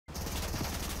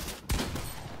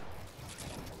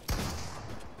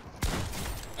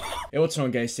Hey, what's going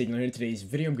on, guys? Dignal here. In today's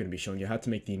video, I'm going to be showing you how to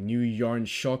make the new yarn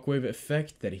shockwave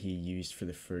effect that he used for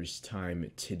the first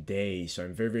time today. So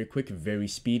I'm very quick, very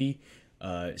speedy.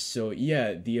 So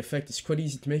yeah, the effect is quite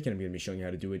easy to make, and I'm going to be showing you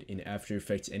how to do it in After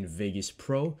Effects and Vegas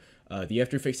Pro. The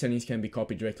After Effects settings can be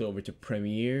copied directly over to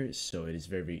Premiere, so it is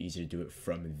very easy to do it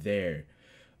from there.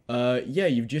 Yeah,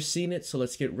 you've just seen it, so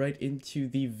let's get right into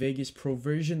the Vegas Pro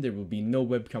version. There will be no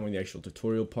webcam on the actual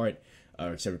tutorial part,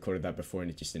 because I recorded that before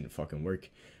and it just didn't fucking work.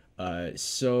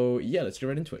 So yeah, let's get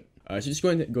right into it. So just go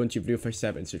into your video effects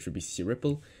tab and search for BCC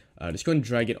Ripple. Just go and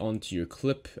drag it onto your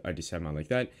clip. I just have mine like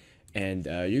that. And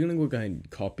you're gonna go ahead and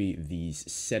copy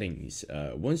these settings.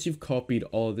 Once you've copied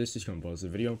all of this, just go and pause the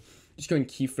video. Just go and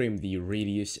keyframe the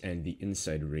radius and the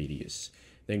inside radius.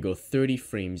 Then go 30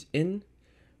 frames in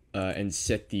and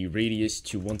set the radius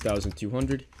to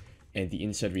 1200 and the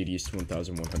inside radius to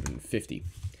 1150.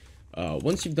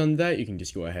 Once you've done that, you can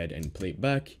just go ahead and play it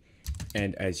back.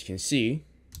 And as you can see,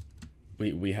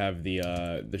 we have the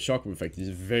shockwave effect. It's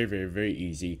very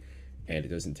easy, and it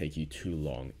doesn't take you too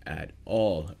long at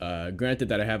all. Granted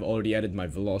that I have already added my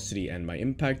velocity and my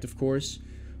impact, of course,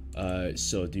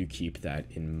 so do keep that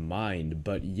in mind.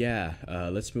 But yeah,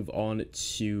 let's move on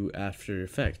to After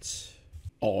Effects.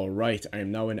 Alright, I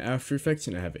am now in After Effects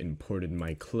and I have imported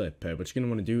my clip. What you're going to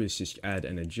want to do is just add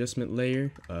an adjustment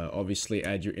layer. Obviously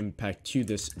add your impact to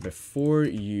this before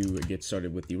you get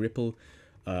started with the ripple.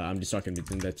 I'm just not going to be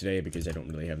doing that today because I don't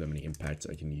really have that many impacts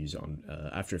I can use on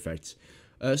After Effects.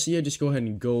 So yeah, just go ahead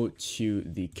and go to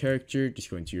the character, just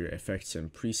go into your effects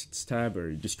and presets tab,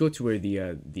 or just go to where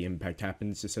the impact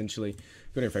happens essentially.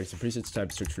 Go to effects and presets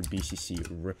tab, search for BCC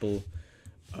Ripple.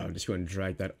 Just go and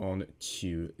drag that on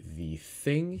to the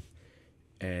thing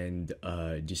and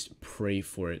just pray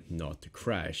for it not to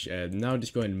crash. Now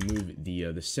just go ahead and move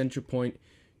the center point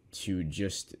to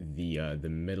just the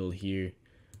middle here,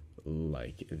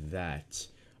 like that.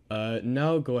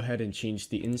 Now go ahead and change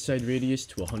the inside radius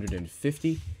to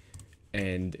 150,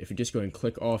 and if you just go and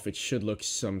click off, it should look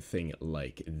something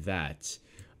like that.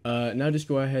 Now just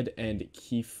go ahead and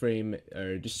keyframe,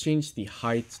 or just change the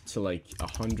height to like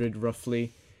 100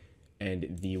 roughly,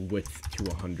 and the width to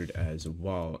 100 as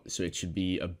well, so it should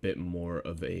be a bit more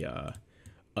of a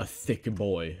thick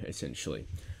boy essentially.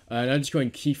 Now just go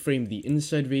and keyframe the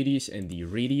inside radius and the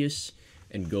radius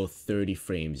and go 30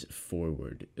 frames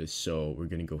forward. So we're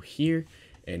gonna go here,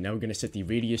 and now we're gonna set the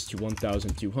radius to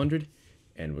 1200,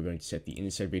 and we're going to set the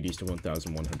inside radius to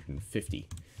 1150.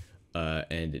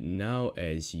 And now,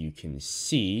 as you can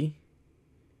see,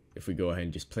 if we go ahead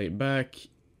and just play it back,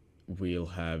 we'll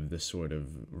have the sort of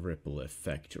ripple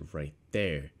effect right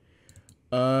there.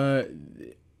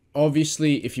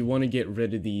 Obviously, if you want to get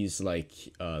rid of these, like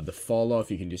the fall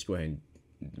off, you can just go ahead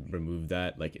and remove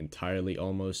that, like entirely,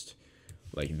 almost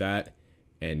like that,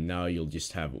 and now you'll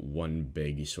just have one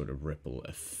big sort of ripple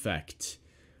effect.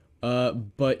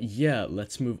 But yeah,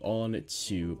 let's move on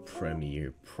to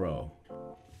Premiere Pro.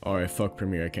 Alright, fuck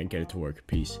Premiere, I can't get it to work.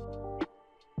 Peace.